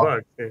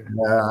 $300.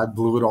 Yeah, I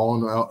blew it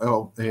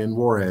all in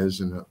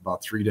Juarez in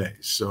about 3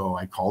 days. So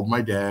I called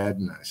my dad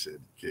and I said,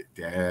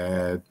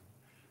 Dad,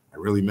 I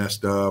really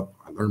messed up.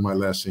 I learned my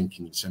lesson.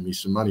 Can you send me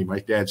some money? My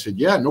dad said,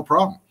 yeah, no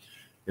problem.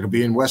 It'll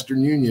be in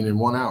Western Union in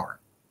 1 hour.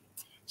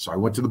 So I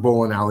went to the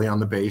bowling alley on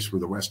the base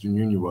where the Western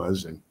Union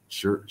was, and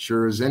sure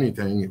as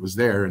anything, it was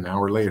there an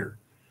hour later.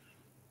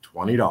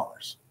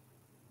 $20.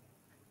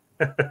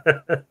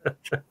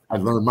 I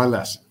learned my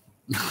lesson.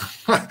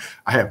 I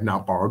have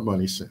not borrowed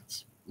money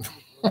since.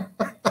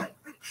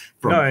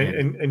 No,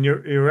 and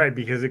you're right,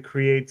 because it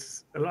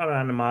creates a lot of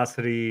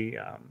animosity,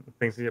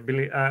 things that you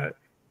believe.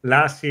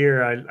 Last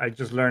year, I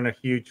just learned a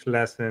huge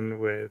lesson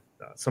with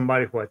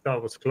somebody who I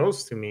thought was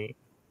close to me,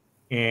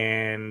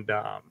 and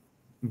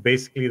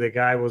basically the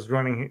guy was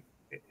running.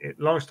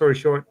 Long story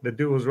short, the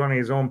dude was running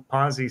his own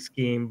Ponzi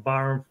scheme,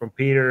 borrowing from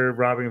Peter,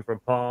 robbing from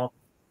Paul.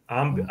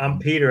 I'm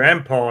Peter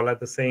and Paul at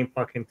the same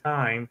fucking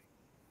time,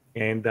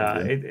 and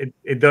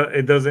it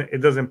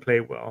doesn't play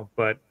well.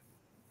 But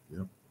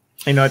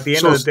at the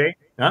end of the day,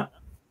 huh?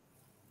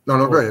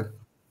 No, go ahead.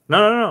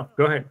 No,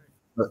 go ahead.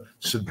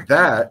 So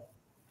that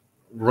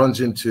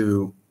runs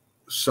into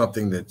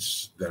something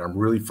that I'm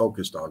really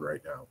focused on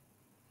right now.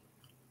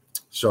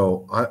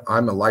 So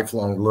I'm a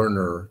lifelong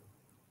learner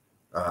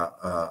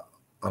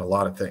on a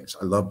lot of things.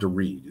 I love to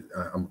read.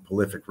 I'm a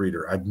prolific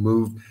reader. I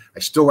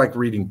still like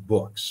reading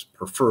books,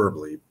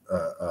 preferably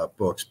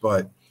books,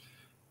 but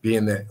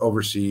being that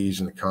overseas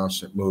and the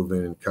constant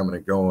moving and coming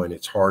and going,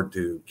 it's hard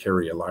to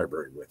carry a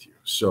library with you.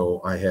 So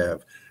I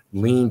have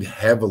leaned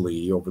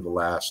heavily over the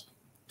last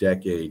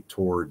decade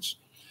towards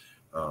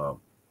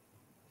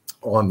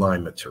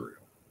online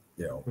material,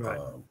 right.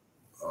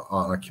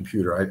 On a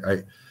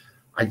computer.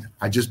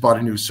 I just bought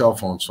a new cell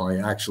phone, so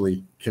I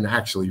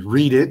can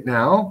read it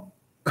now.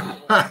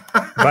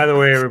 By the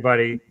way,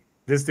 everybody,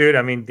 this dude,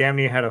 I mean, damn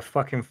near had a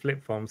fucking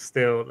flip phone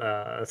still.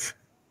 No.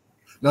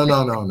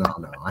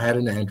 I had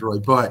an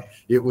Android, but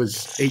it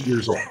was 8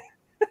 years old.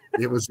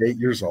 It was 8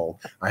 years old.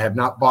 I have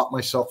not bought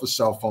myself a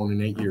cell phone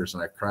in 8 years,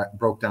 and I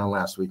broke down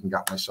last week and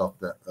got myself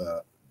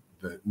the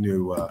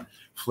new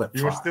flip.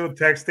 You were still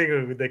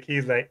texting with the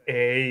keys like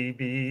A,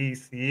 B,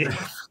 C.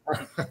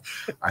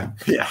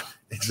 Yeah,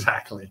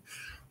 exactly.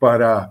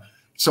 But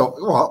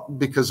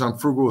because I'm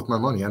frugal with my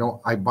money,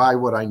 I buy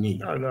what I need.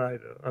 No, I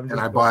don't.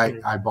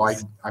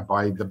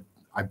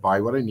 I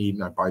buy what I need,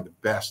 and I buy the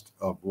best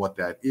of what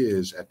that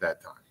is at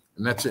that time,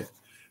 and that's it.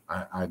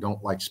 I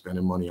don't like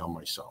spending money on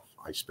myself.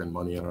 I spend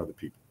money on other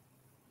people.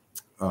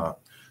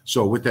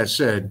 So with that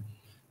said,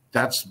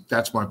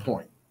 that's my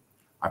point.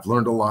 I've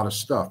learned a lot of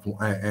stuff.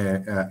 I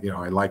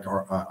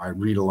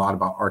read a lot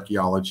about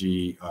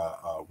archaeology,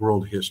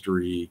 world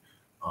history,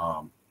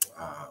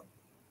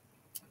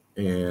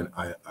 and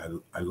I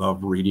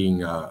love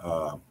reading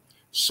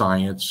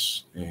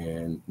science,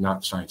 and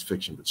not science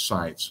fiction, but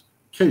science.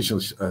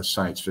 Occasionally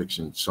science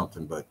fiction,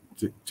 something, but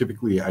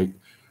typically I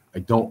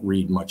don't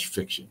read much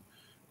fiction.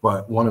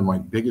 But one of my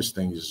biggest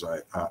things is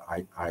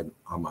I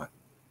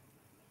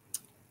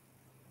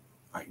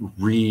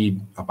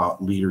read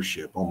about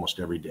leadership almost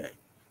every day.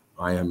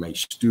 I am a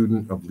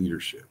student of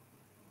leadership,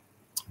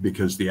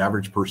 because the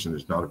average person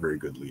is not a very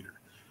good leader.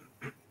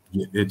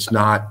 It's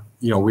not,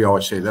 we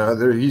always say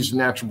that he's a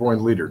natural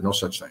born leader. No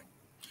such thing.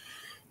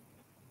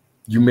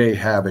 You may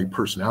have a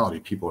personality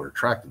people are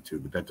attracted to,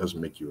 but that doesn't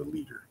make you a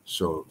leader.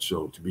 So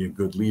to be a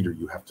good leader,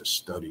 you have to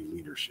study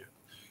leadership.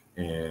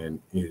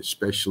 And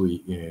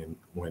especially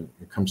when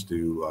it comes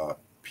to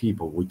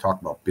people, we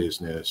talk about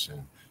business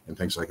and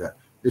things like that.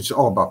 It's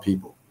all about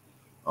people.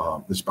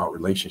 It's about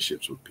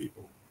relationships with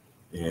people.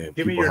 And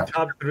give me your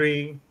top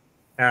three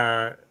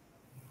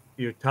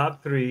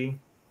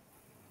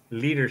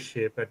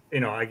leadership,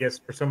 I guess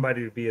for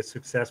somebody to be a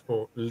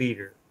successful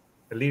leader,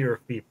 a leader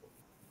of people.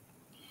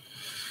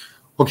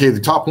 Okay, the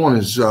top one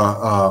is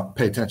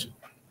pay attention.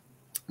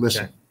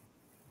 Listen.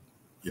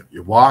 Okay.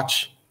 You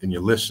watch and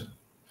you listen.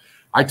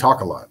 I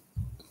talk a lot.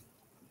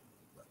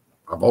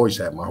 I've always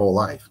had my whole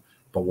life.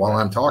 But while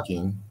I'm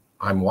talking,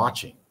 I'm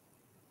watching.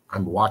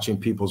 I'm watching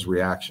people's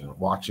reaction,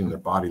 watching their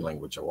body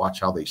language. I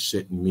watch how they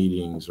sit in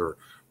meetings or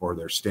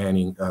they're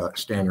standing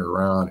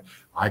around.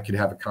 I could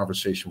have a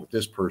conversation with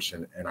this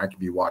person, and I could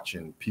be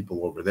watching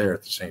people over there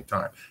at the same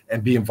time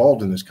and be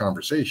involved in this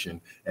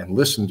conversation and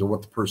listen to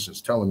what the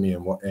person's telling me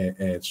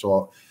and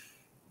so.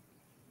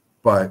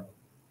 But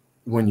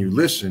when you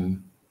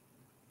listen,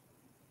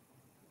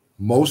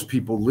 most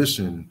people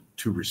listen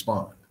to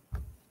respond.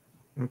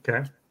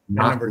 Okay.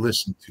 Not to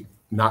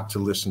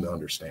listen to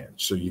understand.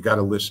 So you got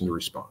to listen to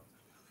respond.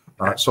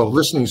 So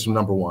listening is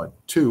number one.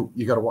 Two,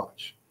 you got to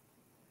watch.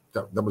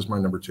 That was my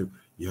number two.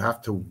 You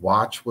have to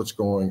watch what's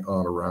going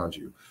on around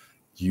you.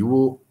 You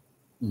will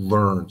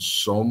learn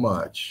so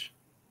much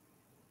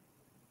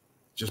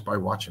just by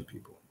watching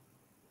people.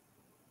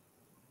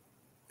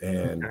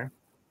 And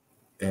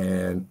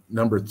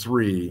number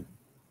three,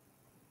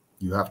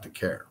 you have to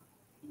care.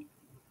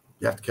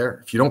 You have to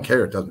care. If you don't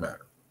care, it doesn't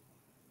matter.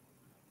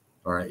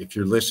 All right. If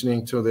you're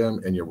listening to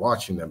them and you're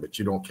watching them, but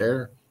you don't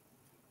care,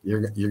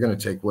 you're going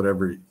to take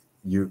whatever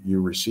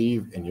you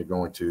receive, and you're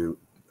going to,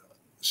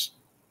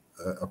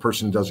 a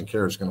person who doesn't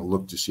care is going to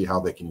look to see how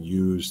they can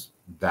use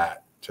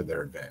that to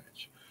their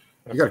advantage.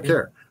 You got to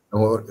care.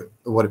 And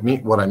what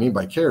I mean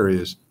by care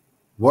is,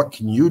 what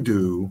can you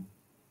do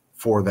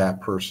for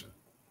that person?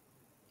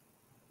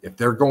 If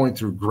they're going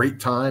through great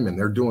time and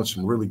they're doing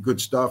some really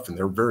good stuff and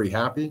they're very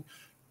happy,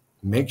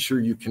 make sure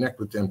you connect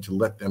with them to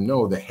let them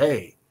know that,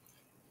 hey,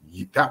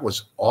 that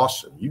was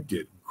awesome. You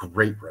did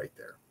great right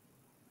there.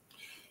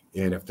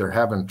 And if they're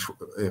having,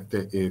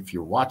 if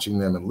you're watching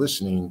them and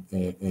listening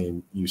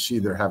and you see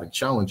they're having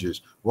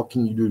challenges, what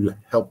can you do to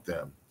help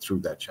them through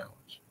that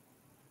challenge?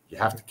 You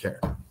have to care.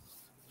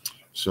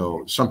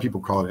 So some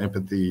people call it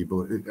empathy,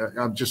 but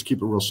I'll just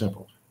keep it real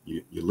simple.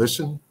 You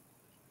listen,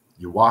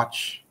 you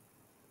watch,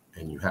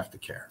 and you have to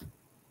care.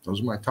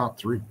 Those are my top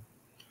three.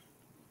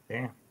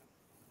 Damn.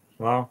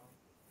 Well,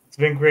 it's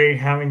been great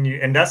having you,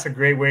 and that's a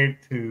great way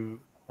to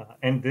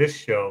end this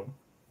show.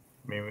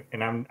 I mean,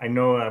 and I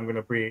know I'm going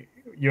to be,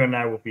 you and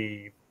I will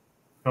be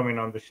coming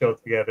on the show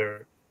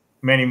together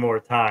many more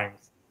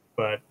times.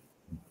 But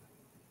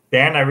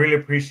Dan, I really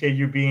appreciate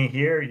you being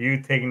here,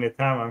 you taking the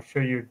time. I'm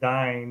sure you're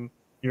dying.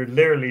 You're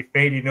literally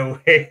fading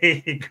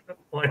away.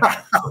 Well,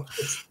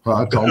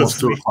 it's almost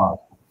 2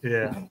 o'clock.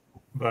 Yeah.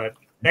 But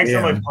thanks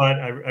so much, bud.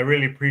 I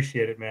really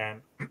appreciate it,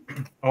 man.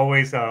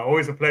 always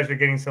a pleasure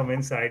getting some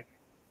insight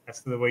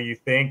as to the way you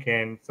think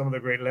and some of the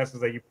great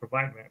lessons that you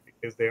provide, man,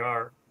 because they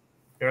are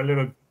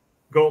little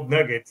gold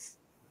nuggets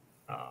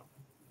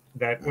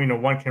that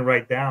one can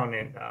write down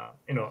and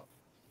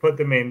put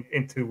them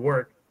into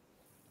work.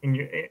 And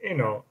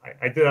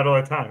I do that all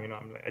the time.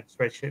 I'm like, I just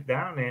write shit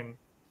down and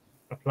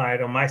apply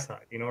it on my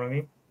side. You know what I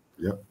mean?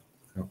 Yep.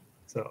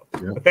 So,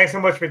 but thanks so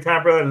much for your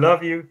time, brother.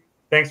 Love you.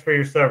 Thanks for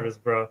your service,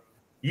 bro.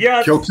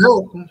 Yeah.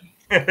 Kill.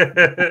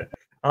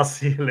 I'll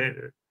see you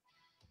later.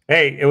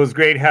 Hey, it was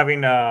great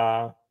having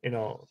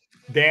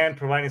Dan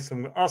providing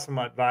some awesome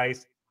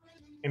advice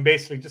and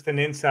basically just an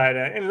insight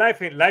in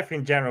life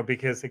in general,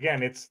 because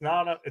again, it's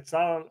not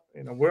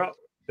we're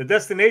the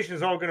destination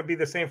is all going to be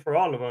the same for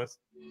all of us,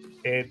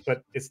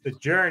 but it's the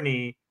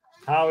journey.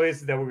 How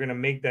is it that we're going to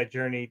make that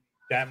journey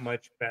that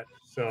much better?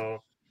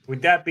 So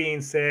with that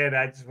being said,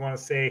 I just want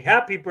to say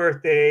happy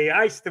birthday,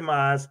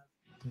 Aistamas,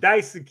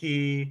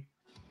 Daisuki.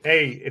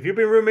 Hey, if you've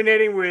been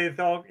ruminating with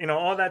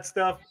all that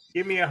stuff,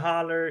 give me a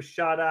holler,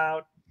 shout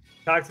out.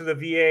 talk to the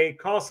VA,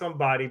 call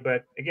somebody.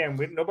 But again,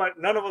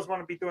 none of us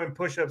want to be doing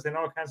push-ups and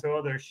all kinds of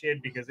other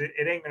shit because it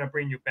ain't gonna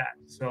bring you back.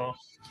 So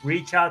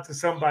reach out to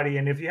somebody,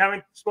 and if you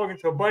haven't spoken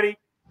to a buddy,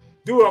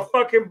 do a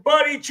fucking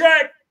buddy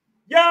check.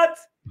 Yacht.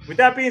 With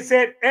that being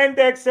said,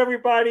 index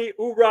everybody.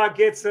 Hoorah,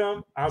 get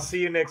some. I'll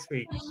see you next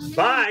week.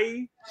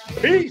 Bye.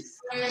 Peace.